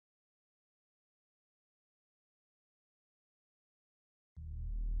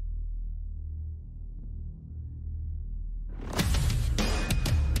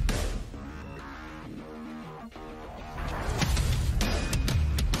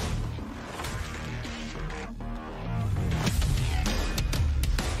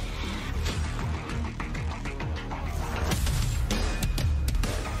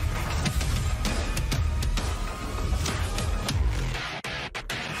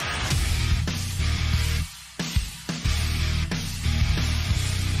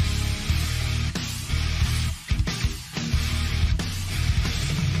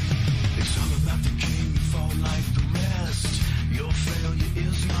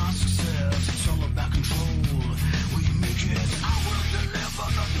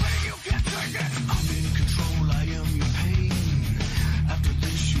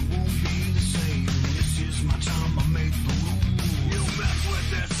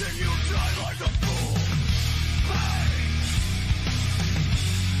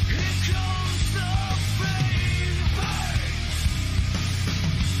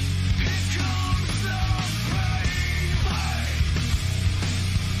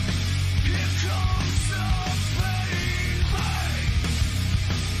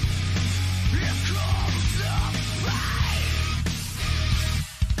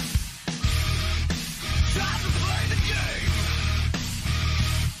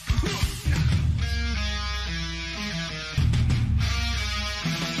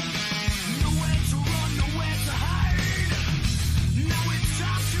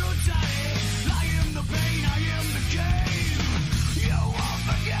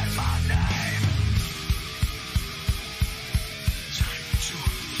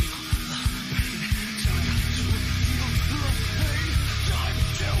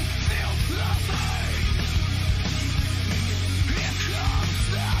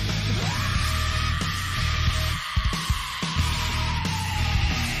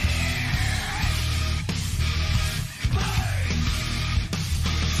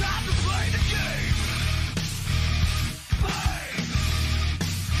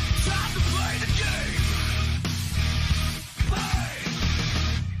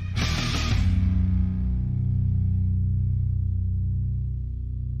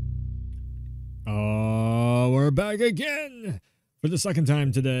back again for the second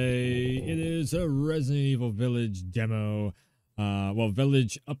time today. It is a Resident Evil Village demo.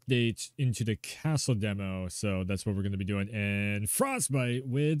 Village update into the castle demo. So that's what we're going to be doing. And Frostbite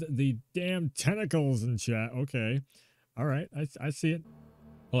with the damn tentacles in chat. Okay. All right. I see it.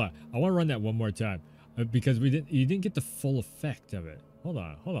 Hold on. I want to run that one more time because you didn't get the full effect of it. Hold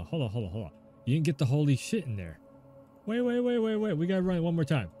on. You didn't get the holy shit in there. Wait. We got to run it one more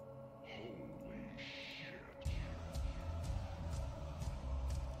time.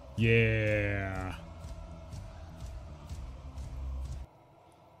 Yeah.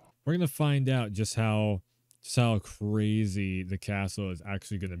 We're going to find out just how crazy the castle is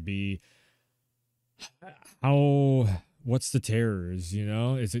actually going to be. What's the terrors, you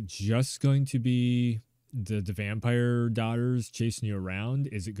know? Is it just going to be the vampire daughters chasing you around?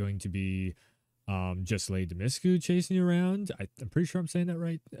 Is it going to be just Lady Dimitrescu chasing you around? I'm pretty sure I'm saying that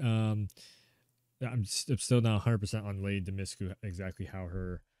right. I'm still not 100% on Lady Dimitrescu, exactly how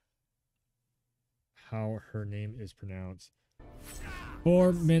her name is pronounced.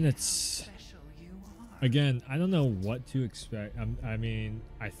 4 minutes. Again, I don't know what to expect. I mean,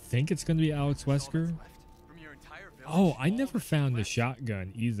 I think it's going to be Alex Wesker. Oh, I never found the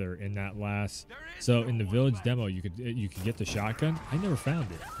shotgun either in that last. So in the village demo, you could get the shotgun. I never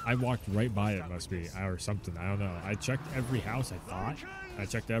found it. I walked right by it, must be, or something. I don't know. I checked every house. I thought I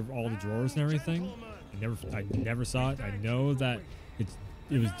checked all the drawers and everything. I never saw it. I know that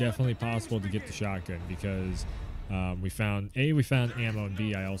it was definitely possible to get the shotgun because we found ammo, and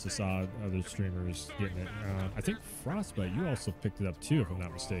B, I also saw other streamers getting it. I think Frostbite, you also picked it up too, if I'm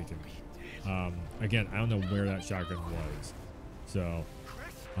not mistaken. Again, I don't know where that shotgun was. So,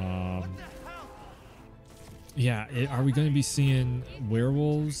 yeah, are we going to be seeing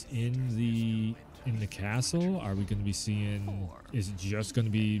werewolves in the castle? Are we going to be seeing? Is it just going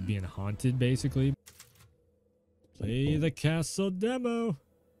to be being haunted, basically? Play the castle demo.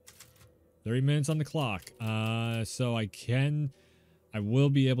 30 minutes on the clock. So I will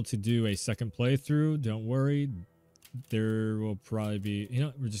be able to do a second playthrough. Don't worry. There will probably be,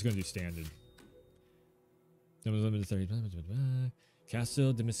 we're just going to do standard. Limited 30.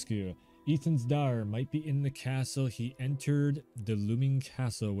 Castle Dimitrescu. Ethan's daughter might be in the castle. He entered the looming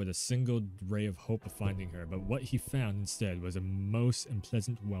castle with a single ray of hope of finding her, but what he found instead was a most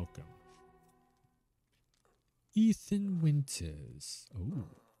unpleasant welcome. Ethan Winters.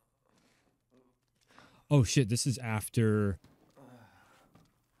 Oh shit, this is after.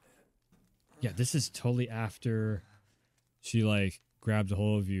 Yeah, this is totally after she like grabbed a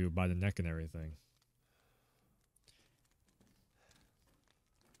hold of you by the neck and everything.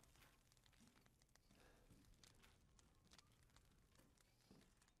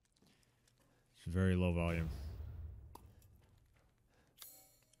 It's very low volume.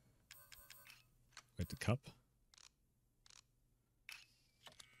 Wait, the cup.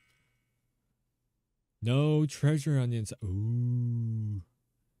 No treasure on the inside. Ooh.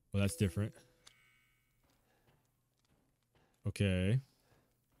 Well, that's different. Okay.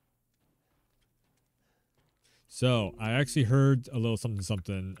 So, I actually heard a little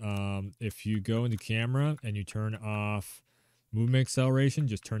something. If you go into camera and you turn off movement acceleration,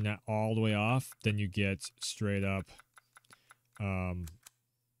 just turn that all the way off, then you get straight up. It's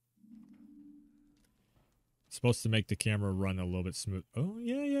supposed to make the camera run a little bit smooth. Oh,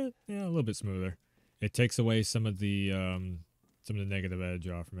 yeah, a little bit smoother. It takes away some of the negative edge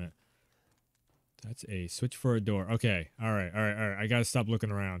off from it. That's a switch for a door. Okay. All right. I gotta stop looking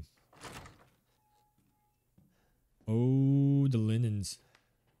around. Oh, the linens.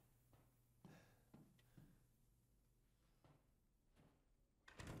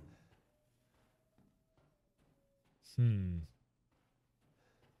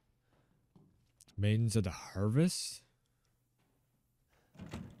 Maidens of the Harvest.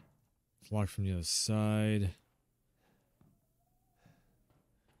 It's locked from the other side.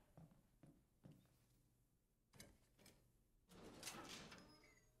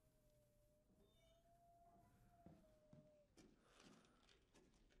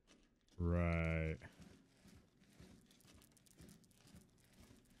 Right.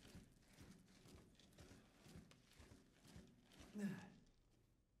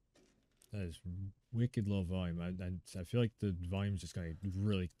 That is wicked low volume. I feel like the volume's just gonna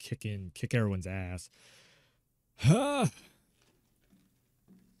really kick everyone's ass. Ha!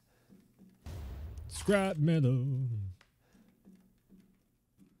 Scrap metal.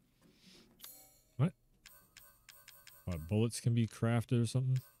 What? What, bullets can be crafted or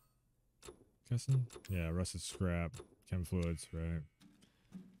something? Guessing? Yeah, rusted scrap. Chem fluids, right?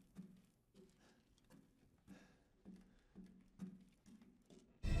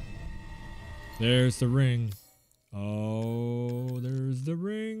 There's the ring. Oh, there's the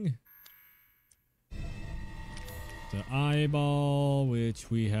ring. The eyeball, which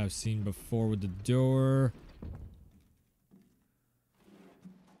we have seen before with the door.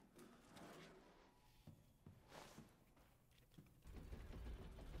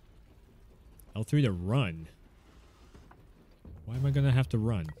 L3 to run. Why am I gonna have to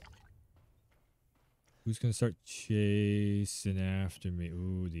run? Who's gonna start chasing after me?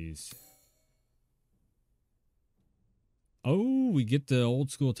 Ooh, these. Oh, we get the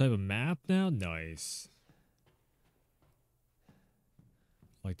old school type of map now? Nice.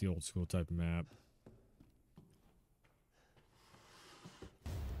 Like the old school type of map.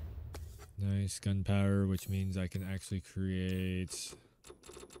 Nice gunpowder, which means I can actually create...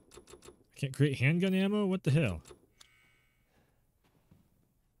 I can't create handgun ammo? What the hell?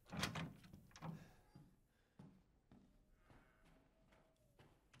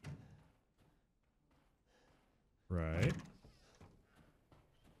 Right.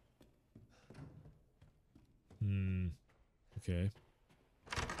 Okay.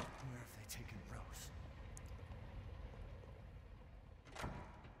 Where have they taken Rose?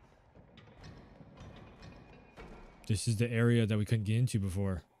 This is the area that we couldn't get into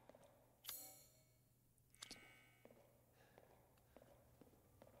before.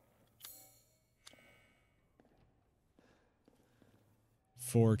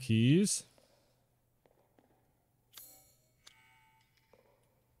 Four keys.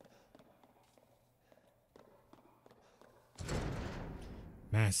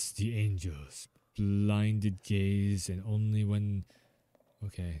 Mask the angels. Blinded gaze and only when...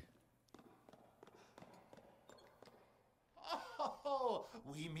 Okay. Oh,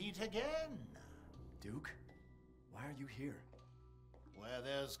 we meet again. Duke, why are you here? Where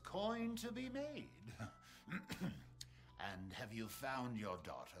there's coin to be made. And have you found your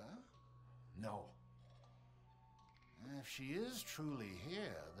daughter? No. If she is truly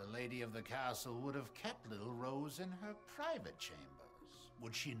here, the lady of the castle would have kept little Rose in her private chambers,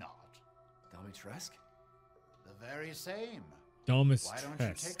 would she not? Domitresk? The very same. Domitresk. Why don't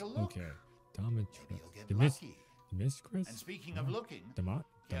you take a look? Okay. Maybe Domitresk. you'll get lucky. Mistress? And speaking of looking,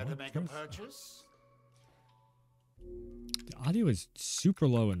 care to make a purchase? The audio is super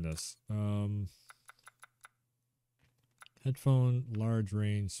low in this. Headphone, large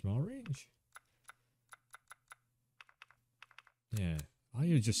range, small range? Yeah,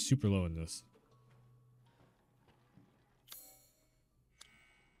 audio is just super low in this.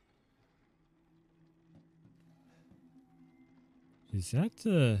 Is that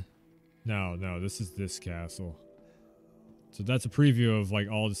the... No, this is this castle. So that's a preview of like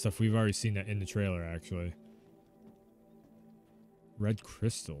all the stuff we've already seen that in the trailer, actually. Red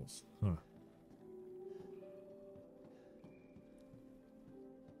crystals, huh?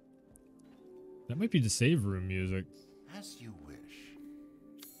 That might be the save room music. As you wish.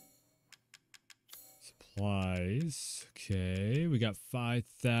 Supplies. Okay, we got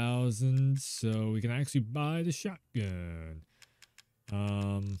 5,000, so we can actually buy the shotgun.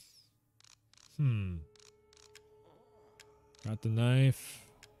 Got the knife.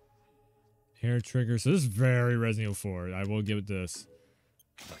 Hair trigger. So this is very Resident Evil 4. I will give it this.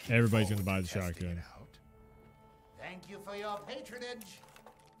 Everybody's gonna buy the shotgun. Thank you for your patronage.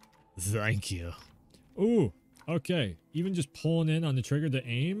 Thank you. Ooh, okay. Even just pulling in on the trigger to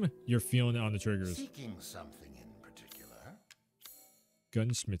aim, you're feeling it on the triggers. Seeking something in particular.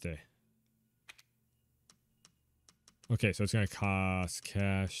 Gunsmithy. Okay, so it's gonna cost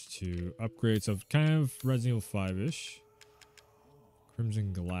cash to upgrade. So kind of Resident Evil 5-ish.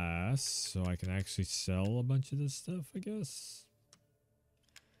 Crimson glass, so I can actually sell a bunch of this stuff, I guess.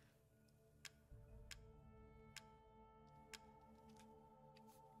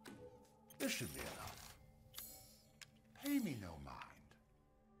 This should be enough. Pay me no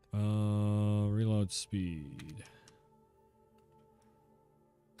mind. Reload speed.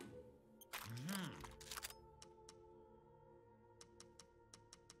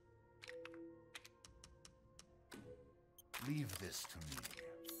 Leave this to me.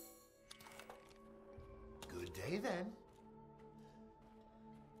 Good day then.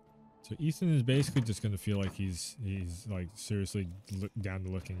 So Ethan is basically just gonna feel like he's like seriously down the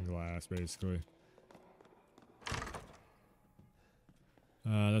looking glass, basically.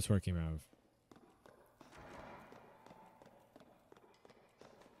 That's where it came out of.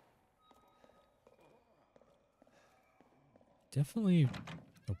 Definitely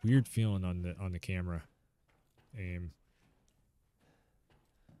a weird feeling on the camera aim.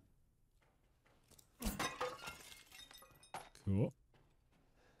 Cool.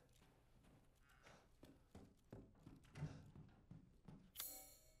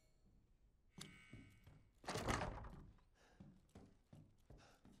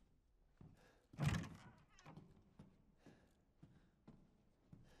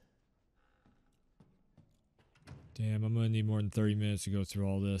 Damn, I'm gonna need more than 30 minutes to go through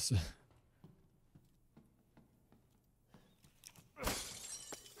all this. I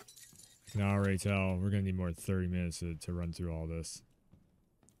can already tell we're gonna need more than 30 minutes to run through all this.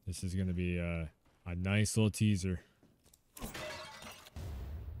 This is gonna be a nice little teaser. I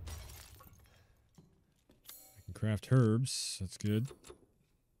can craft herbs. That's good.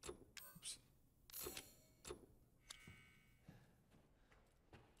 Oops.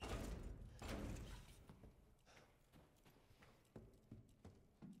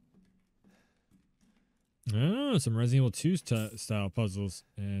 Oh, some Resident Evil 2 style puzzles.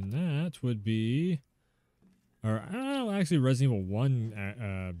 And that would be... Or, oh, actually Resident Evil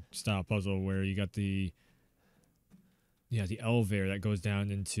 1 style puzzle where you got the... Yeah, the elevator that goes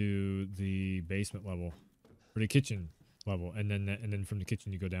down into the basement level. Or the kitchen level. And then from the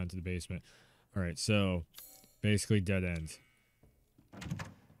kitchen you go down to the basement. Alright, so... Basically dead end.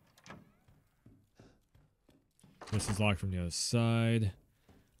 This is locked from the other side.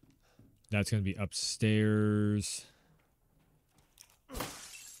 That's going to be upstairs.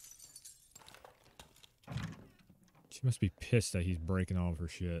 She must be pissed that he's breaking all of her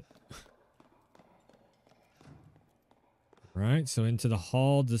shit. Right, so into the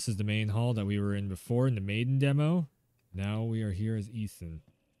hall. This is the main hall that we were in before in the Maiden demo. Now we are here as Ethan.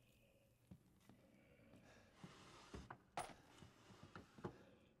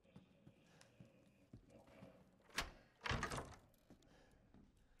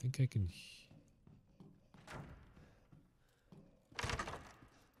 I think I can...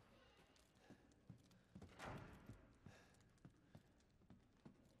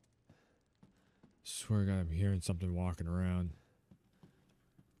 Swear to God, I'm hearing something walking around.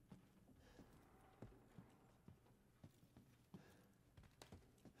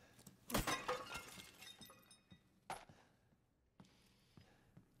 This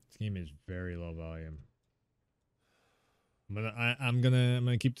game is very low volume. I'm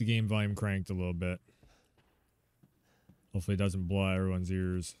gonna keep the game volume cranked a little bit. Hopefully it doesn't blow out everyone's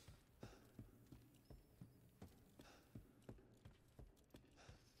ears.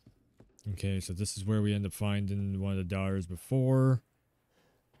 Okay, so this is where we end up finding one of the daughters before.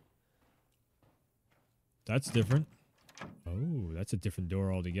 That's different. Oh, that's a different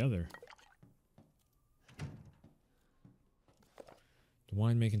door altogether. The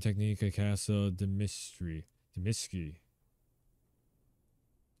winemaking technique at Castle Demiski. Demiski?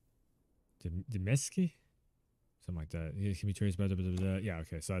 Something like that. It can be traced by yeah,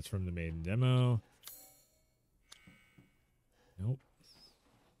 okay, so that's from the Maiden demo. Nope.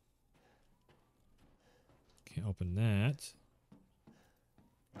 Can't open that.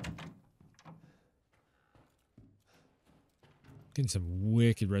 Getting some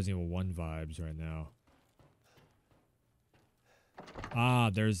wicked Resident Evil 1 vibes right now.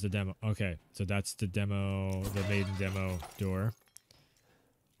 Ah, there's the demo. Okay, so that's the demo, the Maiden demo door.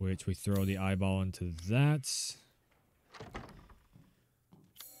 Which we throw the eyeball into that.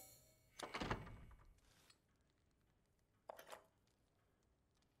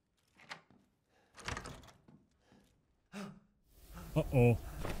 Uh-oh.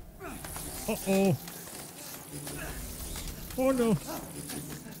 Uh-oh. Oh, no.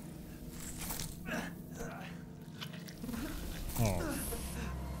 Oh.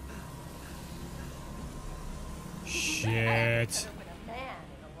 Shit.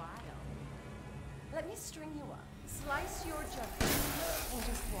 Let me string you up, slice your jugular, and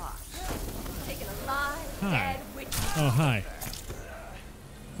just watch. Taking a live, dead witch. Oh, hi.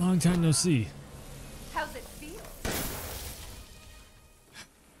 Long time no see. How's it feel?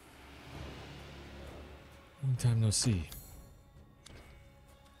 Long time no see.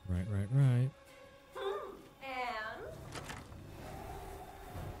 Right. And?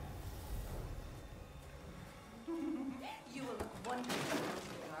 You will look wonderful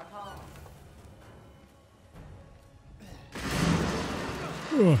in our hall.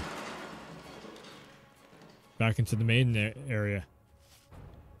 Ugh. Back into the Maiden area.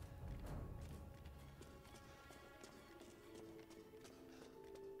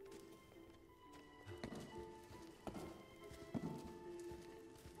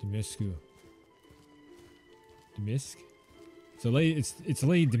 Demisk. It's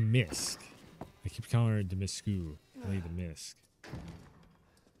Lady Demisk. I keep calling her Demisku. Lady Demisk.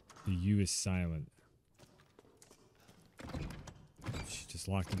 The U is silent. She just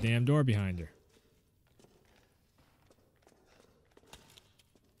locked the damn door behind her.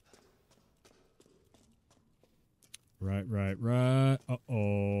 Right.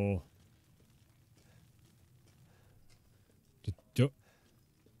 Uh-oh.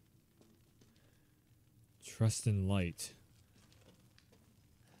 Trust and light.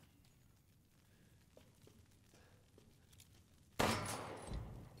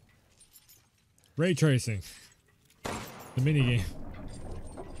 Ray tracing. The minigame.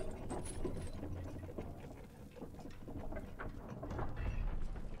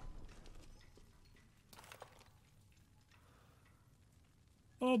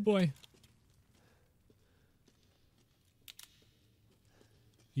 Oh boy.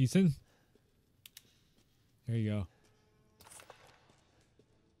 Ethan? There you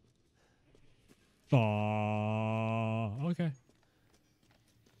go. Aw, okay.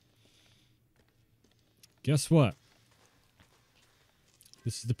 Guess what?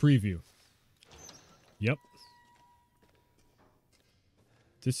 This is the preview. Yep.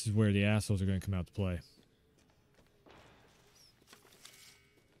 This is where the assholes are going to come out to play.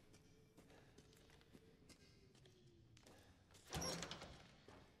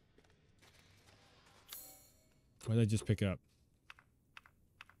 What did I just pick up?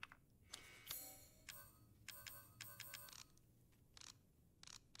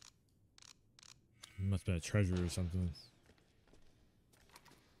 It must have been a treasure or something.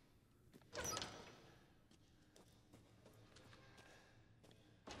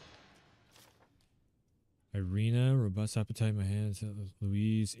 Irina, robust appetite in my hands.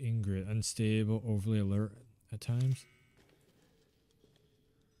 Louise, Ingrid, unstable, overly alert at times.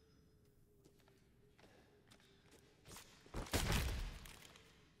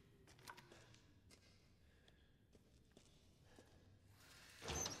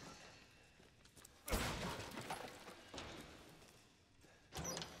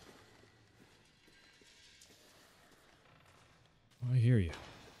 I hear you.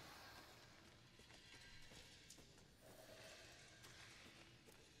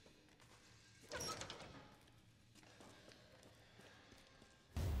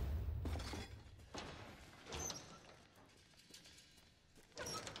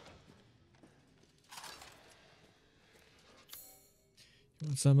 You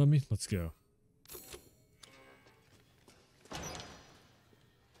want some of me? Let's go.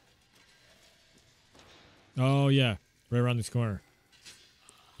 Oh yeah, right around this corner.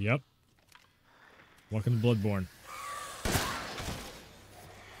 Yep. Welcome to Bloodborne.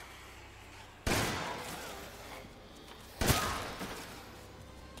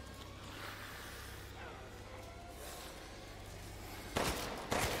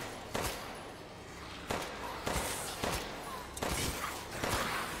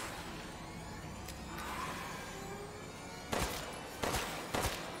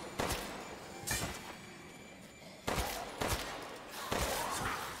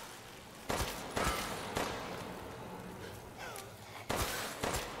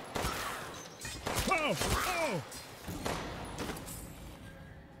 Oh!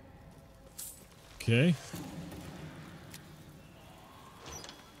 Okay.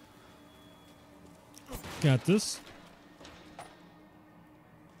 Got this.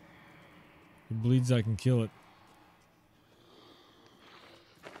 If it bleeds, I can kill it.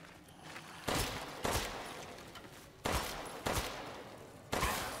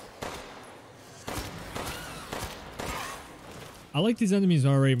 I like these enemies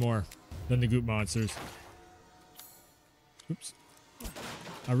already more than the goop monsters. Oops.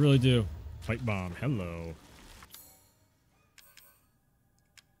 I really do. Fight bomb. Hello.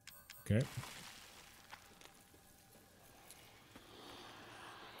 Okay.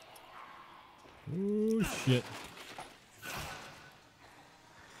 Oh shit.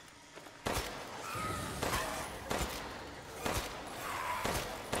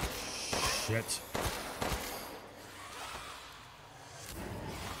 Shit.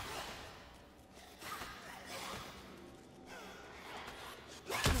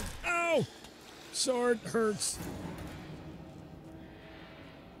 Ow! Sword hurts.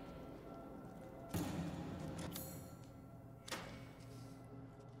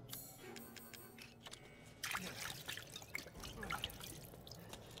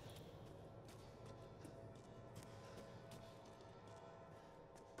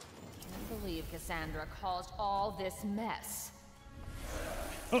 I believe Cassandra caused all this mess.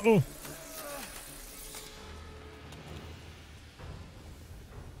 Uh-oh.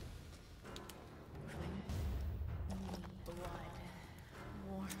 Blood.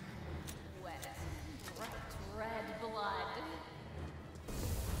 Warm, wet, bright red blood.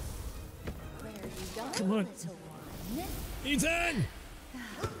 Where are you going, Come on. little one? Ethan!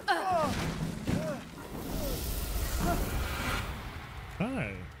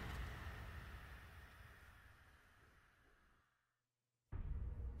 Hi.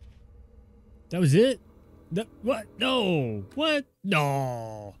 That was it? That, what? No. What?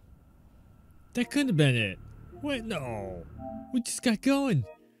 No. That couldn't have been it. What? No. We just got going.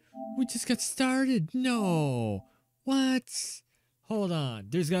 We just got started. No. What? Hold on.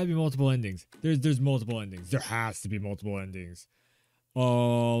 There's got to be multiple endings. There's multiple endings. There has to be multiple endings.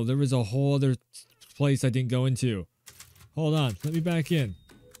 Oh, there was a whole other place I didn't go into. Hold on. Let me back in.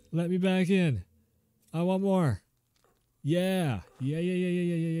 Let me back in. I want more. Yeah.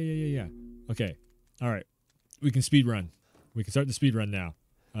 Yeah. Okay. All right. We can speed run. We can start the speed run now.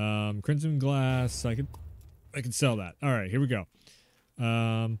 Crimson glass. I can sell that. All right. Here we go.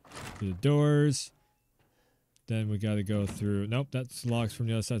 To the doors. Then we got to go through. Nope, that's locked from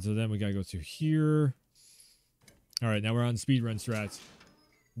the other side. So then we got to go through here. All right, now we're on speedrun strats.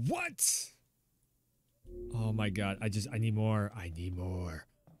 What? Oh my god! I need more. I need more.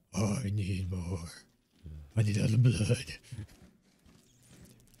 Oh, I need more. I need all the blood.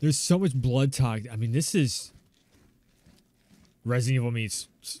 There's so much blood talk. I mean, this is Resident Evil meets.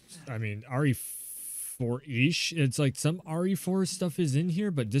 I mean, RE4-ish. It's like some RE4 stuff is in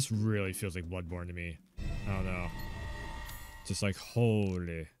here, but this really feels like Bloodborne to me. I don't know. Just like,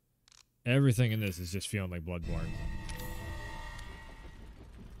 holy. Everything in this is just feeling like Bloodborne.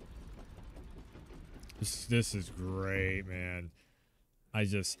 This is great, man. I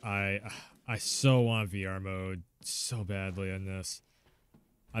so want VR mode so badly on this.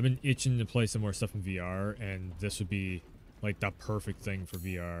 I've been itching to play some more stuff in VR, and this would be like the perfect thing for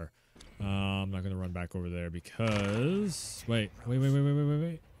VR. I'm not gonna run back over there because wait.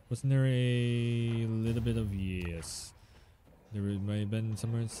 Wasn't there a little bit of yes? There might have been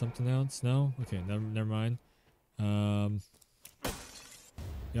something else. No. Okay. Never mind.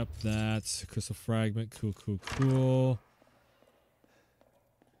 Yep. That's a crystal fragment. Cool.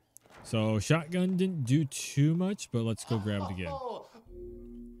 So shotgun didn't do too much, but let's go grab it again.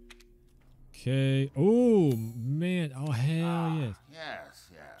 Okay. Oh man. Oh hell yes.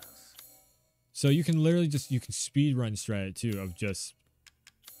 Yes. So you can literally you can speed run strat it too of just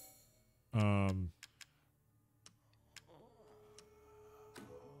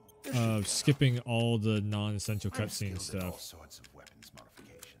skipping all the non-essential cutscene stuff. All sorts of weapons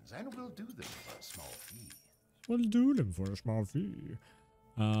modifications, and we'll do them for a small fee. We'll do them for a small fee.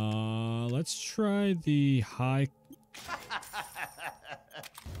 Let's try the high.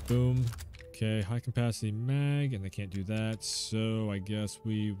 Boom. Okay, high capacity mag, and they can't do that, so I guess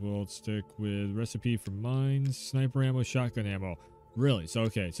we will stick with recipe for mines, sniper ammo, shotgun ammo. Really? So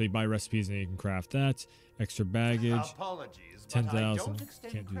okay, so you buy recipes and you can craft that. Extra baggage. Apologies, 10,000.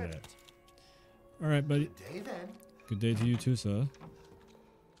 Can't do that. All right, buddy. Good day then. Good day to you too, sir.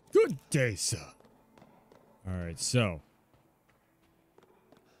 Good day, sir. All right, so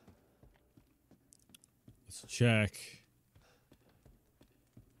let's check.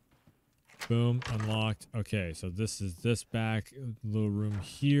 Boom, unlocked. Okay, so this is this back little room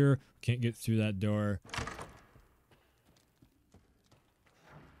here. Can't get through that door.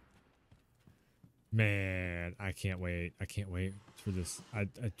 Man, I can't wait. I can't wait for this.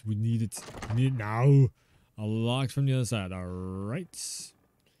 We need it. I need it now. Unlocked from the other side. All right.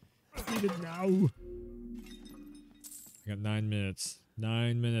 I need it now. I got 9 minutes.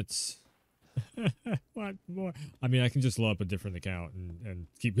 9 minutes. What more? I mean, I can just load up a different account and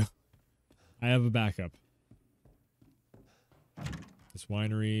keep going. I have a backup. This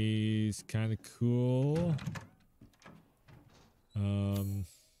winery's kind of cool. I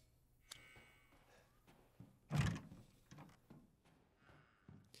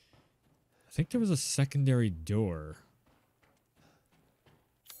think there was a secondary door.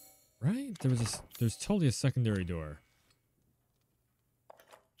 Right? There's totally a secondary door.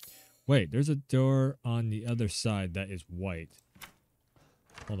 Wait, there's a door on the other side that is white.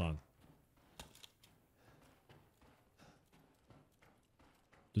 Hold on.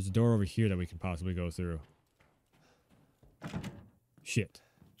 There's a door over here that we can possibly go through. Shit.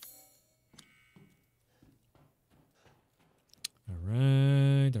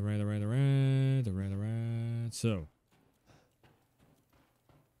 Alright. So,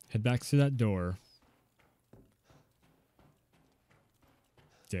 head back to that door.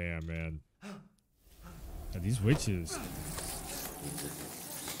 Damn, man. God, these witches.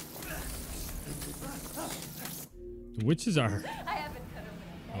 The witches are... I haven't cut open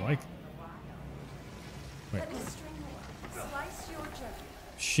I like... Wait. Let me string you up. Slice your jugular.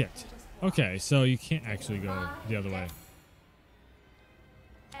 Shit. Okay, so you can't actually go the other way.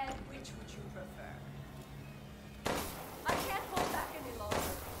 And which would you prefer? I can't hold back any longer.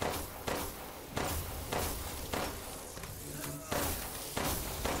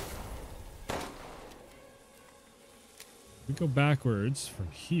 We go backwards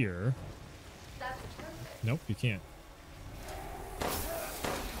from here. That's perfect. Nope, you can't.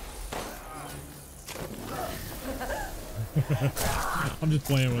 I'm just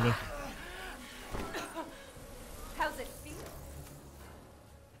playing with it. How's it feel?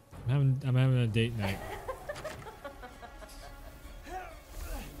 I'm having a date night.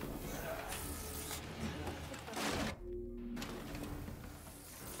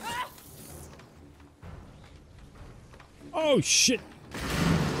 Oh shit.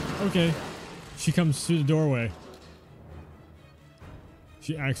 Okay. She comes through the doorway.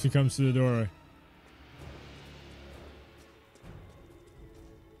 She actually comes through the doorway.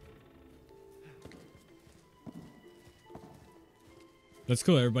 That's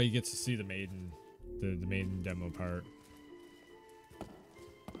cool. Everybody gets to see the maiden, the maiden demo part.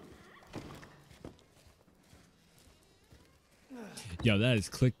 Yo, that is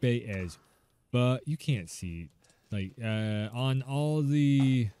clickbait as, but you can't see, like, on all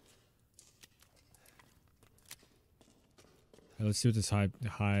the. Let's see what this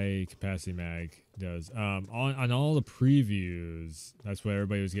high capacity mag does. On all the previews, that's what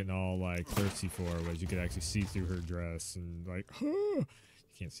everybody was getting all like thirsty for, was you could actually see through her dress and like, you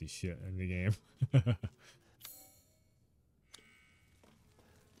can't see shit in the game.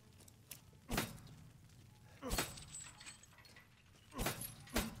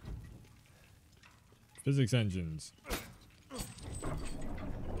 Physics engines.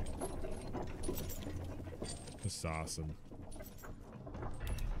 This is awesome.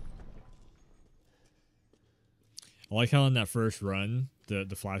 I like how in that first run, the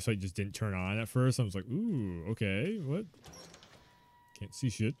flashlight just didn't turn on at first. I was like, ooh, okay, what? Can't see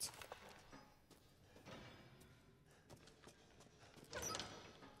shit.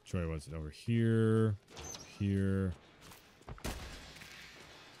 Troy, was it over here? Here.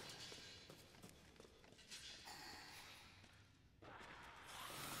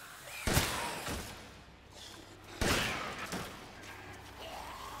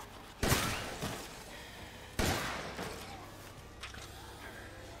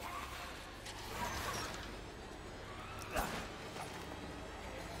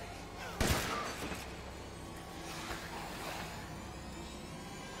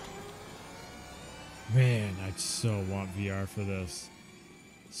 Man, I so want VR for this.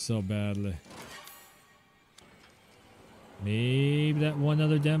 So badly. Maybe that one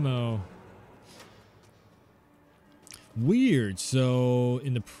other demo. Weird. So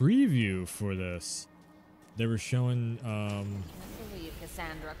in the preview for this, they were showing I believe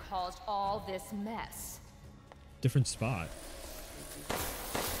Cassandra caused all this mess. different spot.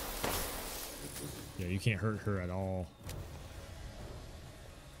 Yeah, you can't hurt her at all.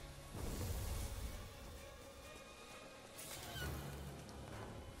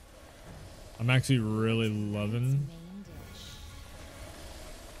 I'm actually really loving. Main dish.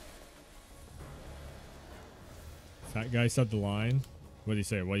 Fat guy said the line. What do you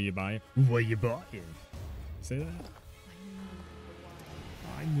say? What are you buying? What are you buying? Say that?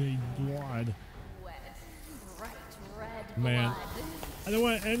 I need blood. Wet, bright red Man. blood. I don't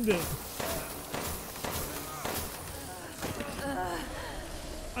want to end it.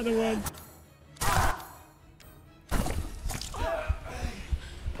 I don't want.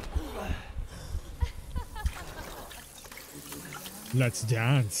 Let's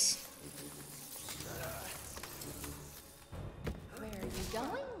dance. Where are you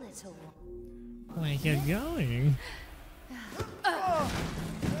going, little one? Where you going?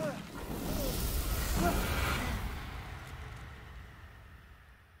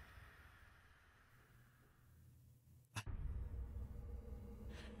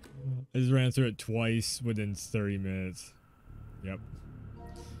 I just ran through it twice within 30 minutes. Yep.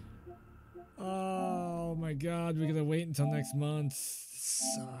 Oh my god, we gotta wait until next month.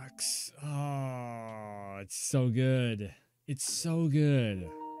 Sucks. Oh, it's so good. It's so good.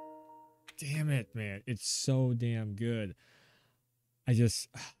 Damn it, man. It's so damn good. I just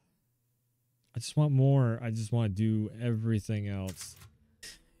want more. I just want to do everything else.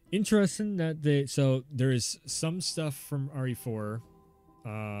 Interesting that so there is some stuff from RE4.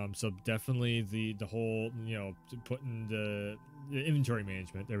 So definitely the whole, you know, putting the inventory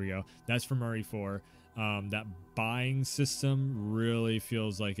management, there we go, that's from RE4. That buying system really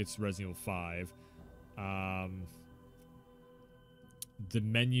feels like it's Resident Evil 5. The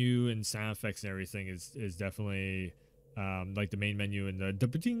menu and sound effects and everything is definitely like the main menu and the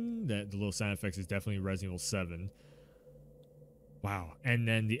little sound effects is definitely Resident Evil 7. Wow. And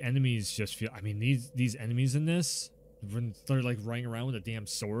then the enemies just feel, I mean, these enemies in this, when they're like running around with a damn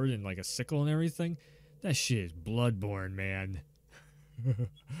sword and like a sickle and everything, that shit is Bloodborne, man.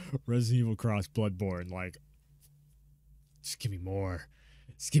 Resident Evil Cross Bloodborne, like, just give me more.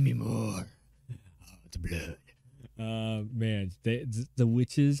 Just give me more. Oh, the blood. Man, the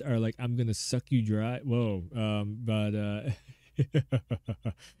witches are like, I'm gonna suck you dry. Whoa. But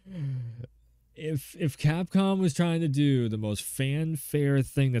if Capcom was trying to do the most fanfare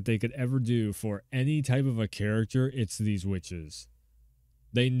thing that they could ever do for any type of a character, it's these witches.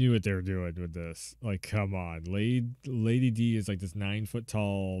 They knew what they were doing with this. Like, come on. Lady D is like this 9-foot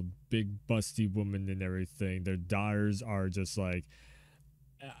tall, big busty woman and everything. Their daughters are just like,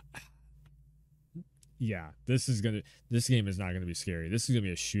 yeah, this game is not gonna be scary. This is gonna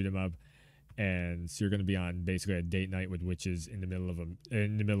be a shoot 'em up, and so you're gonna be on basically a date night with witches in the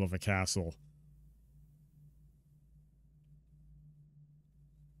middle of a castle.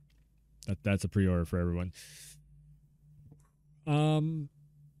 That's a pre-order for everyone.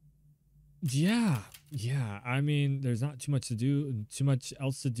 Yeah. I mean, there's not too much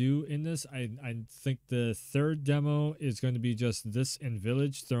else to do in this. I think the third demo is going to be just this and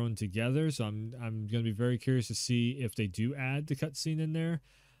Village thrown together. So I'm going to be very curious to see if they do add the cutscene in there.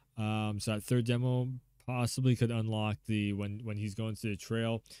 So that third demo possibly could unlock the when he's going to the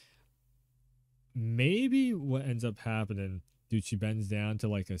trail. Maybe what ends up happening, dude, she bends down to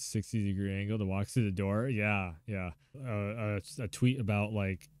like a 60-degree angle to walk through the door. Yeah. A tweet about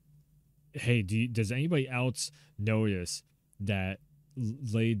like, hey, does anybody else notice that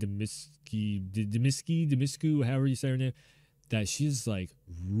Lady Demiscu, however you say her name, that she's like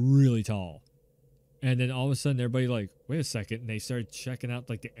really tall? And then all of a sudden everybody like, wait a second, and they start checking out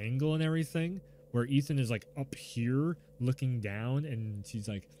like the angle and everything, where Ethan is like up here looking down and she's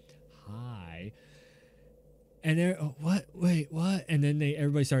like, hi. And they're, oh, what? Wait, what? And then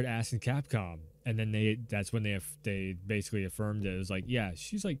everybody started asking Capcom. And then that's when they basically affirmed it. It was like, yeah,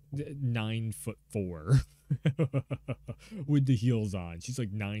 she's like 9'4" with the heels on. She's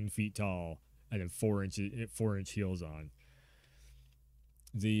like 9 feet tall and then 4-inch heels on.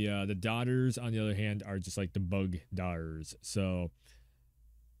 The daughters, on the other hand, are just like the bug daughters. So,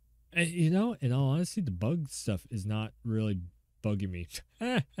 and, you know, in all honesty, the bug stuff is not really bugging me.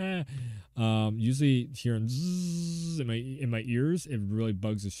 Usually hearing zzz in my ears, it really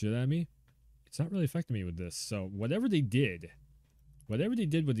bugs the shit out of me. It's not really affecting me with this. So whatever they did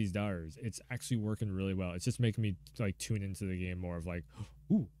with these daughters, it's actually working really well. It's just making me like tune into the game more of like,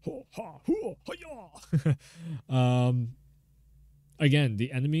 ooh, ho, ha, hoo, ha, again,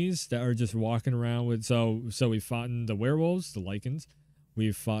 the enemies that are just walking around with, so we've fought in the werewolves, the Lycans,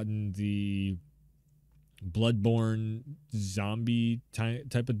 we've fought in the bloodborne zombie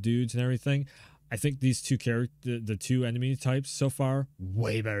type of dudes and everything. I think these two the two enemy types so far,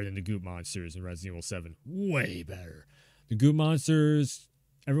 way better than the goop monsters in Resident Evil 7. Way better. The goop monsters,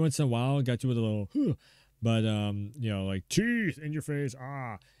 every once in a while, got you with a little, but you know, like teeth in your face,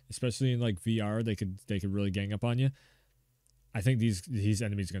 especially in like VR, they could really gang up on you. I think these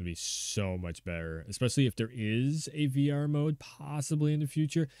enemies are going to be so much better, especially if there is a VR mode possibly in the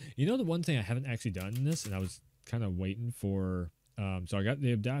future. You know, the one thing I haven't actually done in this, and I was kind of waiting for. So I got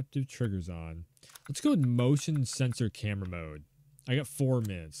the adaptive triggers on. Let's go with motion sensor camera mode. I got 4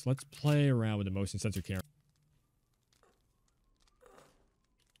 minutes. Let's play around with the motion sensor camera.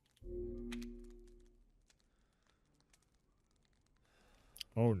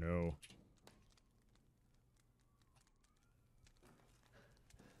 Oh no.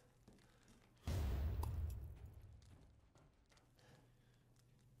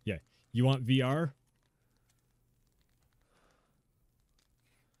 Yeah, you want VR?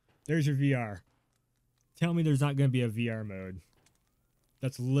 There's your VR. Tell me there's not going to be a VR mode.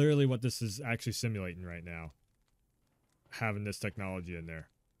 That's literally what this is actually simulating right now. Having this technology in there.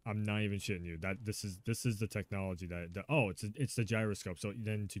 I'm not even shitting you. This is the technology that it's the gyroscope. So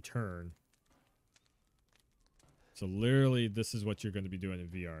then to turn. So literally this is what you're going to be doing in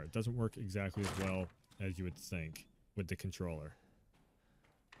VR. It doesn't work exactly as well as you would think with the controller.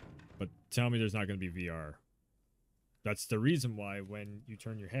 But tell me there's not going to be VR. That's the reason why when you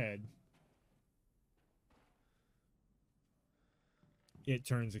turn your head, it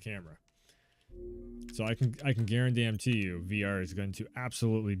turns the camera. So I can guarantee you VR is going to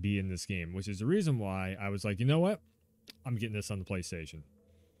absolutely be in this game, which is the reason why I was like, you know what? I'm getting this on the PlayStation.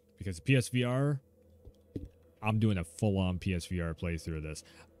 Because PSVR, I'm doing a full-on PSVR playthrough of this.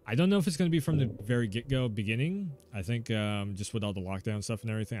 I don't know if it's going to be from the very get-go beginning. I think just with all the lockdown stuff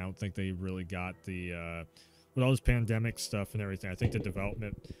and everything, I don't think they really got the... with all this pandemic stuff and everything, I think the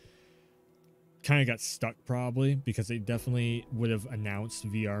development kind of got stuck probably because they definitely would have announced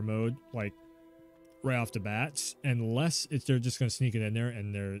VR mode like right off the bat, unless they're just going to sneak it in there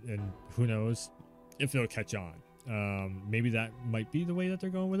and who knows if it'll catch on. Maybe that might be the way that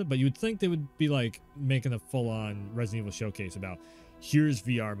they're going with it, but you would think they would be like making a full-on Resident Evil showcase about here's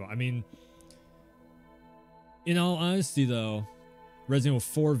VR mode. I mean, in all honesty though, Resident Evil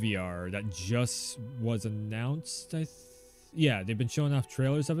 4 VR that just was announced, yeah, they've been showing off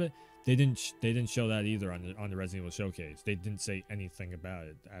trailers of it. They didn't show that either on the Resident Evil showcase. They didn't say anything about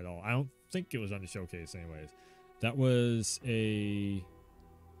it at all. I don't think it was on the showcase anyways. That was a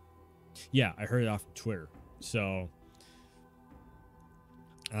yeah, I heard it off Twitter. So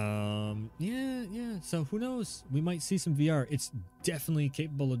yeah. So who knows? We might see some VR. It's definitely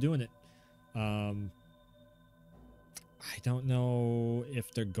capable of doing it. I don't know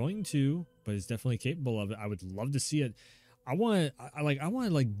if they're going to, but it's definitely capable of it. I would love to see it. I want to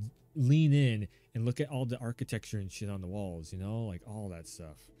like lean in and look at all the architecture and shit on the walls, you know, like all that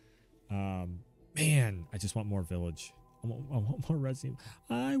stuff. Man, I just want more Village. I want more Resident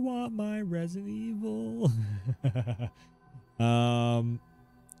Evil. I want my Resident Evil.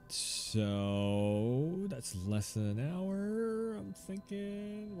 So that's less than an hour. I'm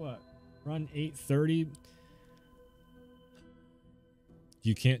thinking what? Around 8:30.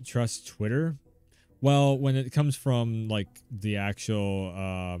 You can't trust Twitter. Well, when it comes from like the actual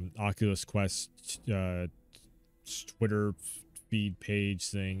Oculus Quest Twitter feed page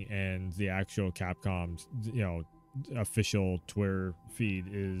thing and the actual Capcom's, you know, official Twitter feed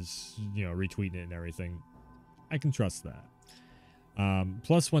is, you know, retweeting it and everything, I can trust that.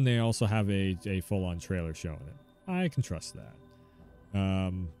 Plus when they also have a full-on trailer showing it, I can trust that.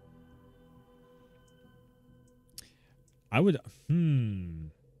 I would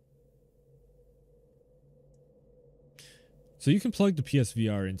So you can plug the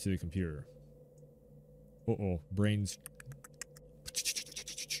PSVR into the computer. Brains.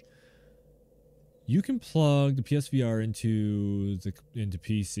 You can plug the PSVR into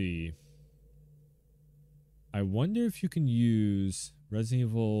PC. I wonder if you can use Resident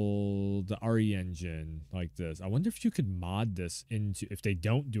Evil, the RE engine like this. I wonder if you could mod this into, if they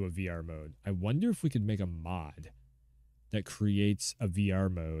don't do a VR mode. I wonder if we could make a mod that creates a VR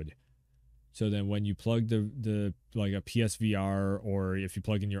mode. So then when you plug the like a PSVR, or if you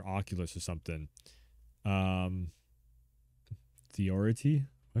plug in your Oculus or something, theory,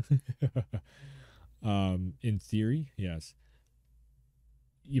 in theory, yes.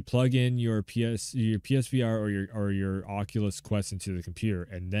 You plug in your PSVR or your Oculus Quest into the computer,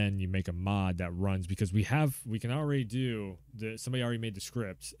 and then you make a mod that runs, because we can already do somebody already made the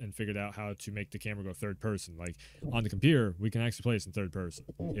script and figured out how to make the camera go third person. Like on the computer, we can actually play this in third person.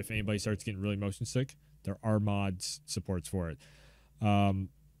 If anybody starts getting really motion sick, there are mods supports for it. Now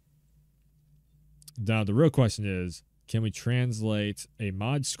the real question is, can we translate a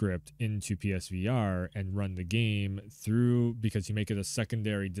mod script into PSVR and run the game through, because you make it a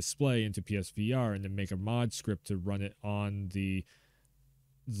secondary display into PSVR, and then make a mod script to run it on the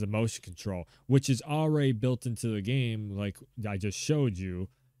motion control, which is already built into the game, like I just showed you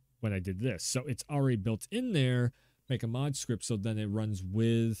when I did this. So it's already built in there. Make a mod script so then it runs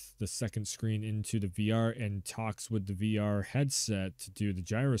with the second screen into the VR and talks with the VR headset to do the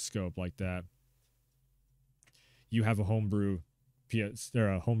gyroscope like that. You have a homebrew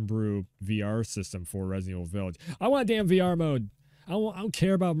homebrew VR system for Resident Evil Village. I want a damn VR mode. I don't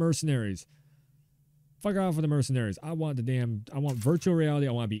care about mercenaries. Fuck off with the mercenaries. I want virtual reality.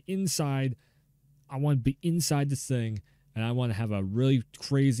 I want to be inside. I want to be inside this thing, and I want to have a really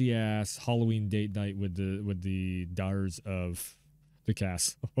crazy ass Halloween date night with the daughters of the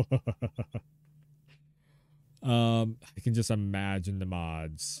cast. I can just imagine the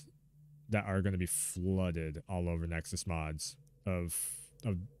mods that are going to be flooded all over Nexus mods of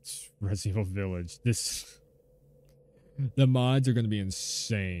Resident Evil Village. The mods are going to be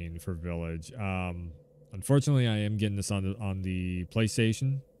insane for Village. Unfortunately, I am getting this on the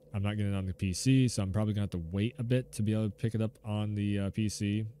PlayStation. I'm not getting it on the PC, so I'm probably going to have to wait a bit to be able to pick it up on the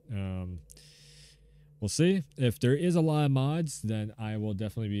PC. We'll see. If there is a lot of mods, then I will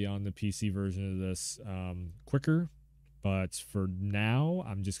definitely be on the PC version of this quicker. But for now,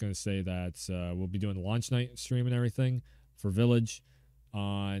 I'm just going to say that we'll be doing the launch night stream and everything for Village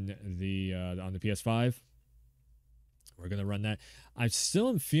on the PS5. We're going to run that. I still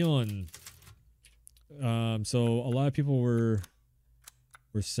am feeling... so a lot of people were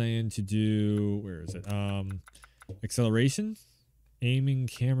saying to do... Where is it? Acceleration. Aiming,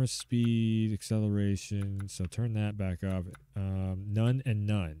 camera speed, acceleration. So turn that back up. None and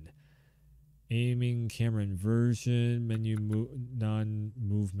none. Aiming, camera inversion, menu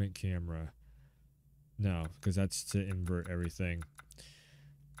non-movement camera. No, because that's to invert everything.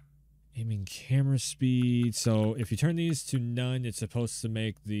 Aiming, camera speed. So if you turn these to none, it's supposed to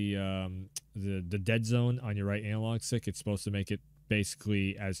make the dead zone on your right analog stick. It's supposed to make it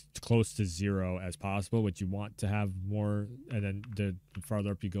basically as close to 0 as possible, which you want to have more. And then the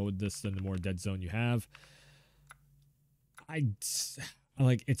farther up you go with this, then the more dead zone you have.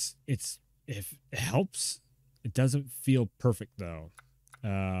 If it helps, it doesn't feel perfect though.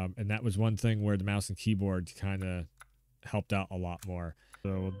 And that was one thing where the mouse and keyboard kind of helped out a lot more.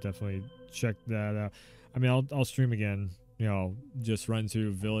 So we'll definitely check that out. I mean, I'll stream again, you know, just run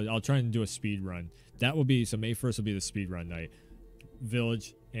through Village. I'll try and do a speed run. That will be, so May 1st will be the speed run night.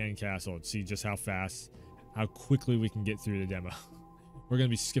 Village and Castle. See just how fast, how quickly we can get through the demo. We're going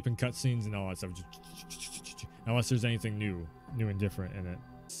to be skipping cutscenes and all that stuff. Unless there's anything new and different in it.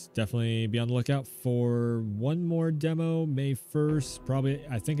 Definitely be on the lookout for one more demo May 1st. Probably,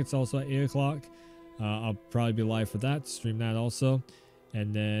 I think it's also at 8 o'clock. I'll probably be live for that, stream that also.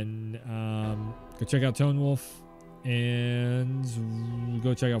 And then go check out Tone Wolf and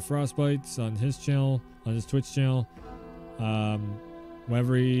go check out Frostbites on his channel, on his Twitch channel.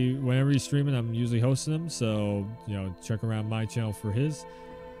 Whenever he's streaming, I'm usually hosting him, so you know, check around my channel for his.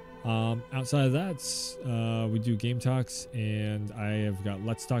 Outside of that, we do game talks, and I have got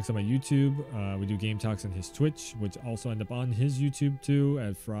Let's Talks on my YouTube. We do game talks on his Twitch, which also end up on his YouTube too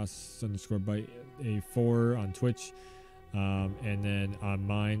at Frost_bite84 on Twitch. And then on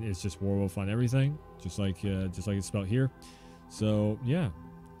mine is just Warwolf on everything, just like it's spelled here. So yeah,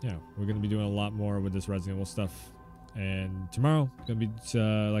 we're gonna be doing a lot more with this Resident Evil stuff. And tomorrow gonna be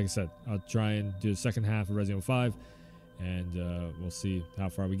like I said, I'll try and do the second half of Resident Evil 5, and we'll see how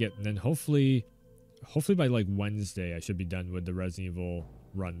far we get. And then hopefully by like Wednesday I should be done with the Resident Evil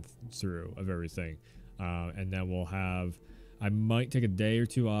run through of everything. And then we'll have, I might take a day or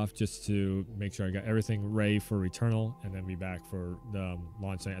two off just to make sure I got everything ready for Returnal, and then be back for the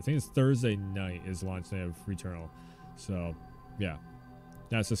launch night. I think it's Thursday night is launch night of Returnal. So yeah,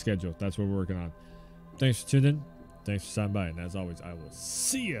 that's the schedule. That's what we're working on. Thanks for tuning in. Thanks for stopping by, and as always, I will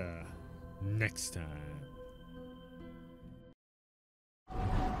see ya next time.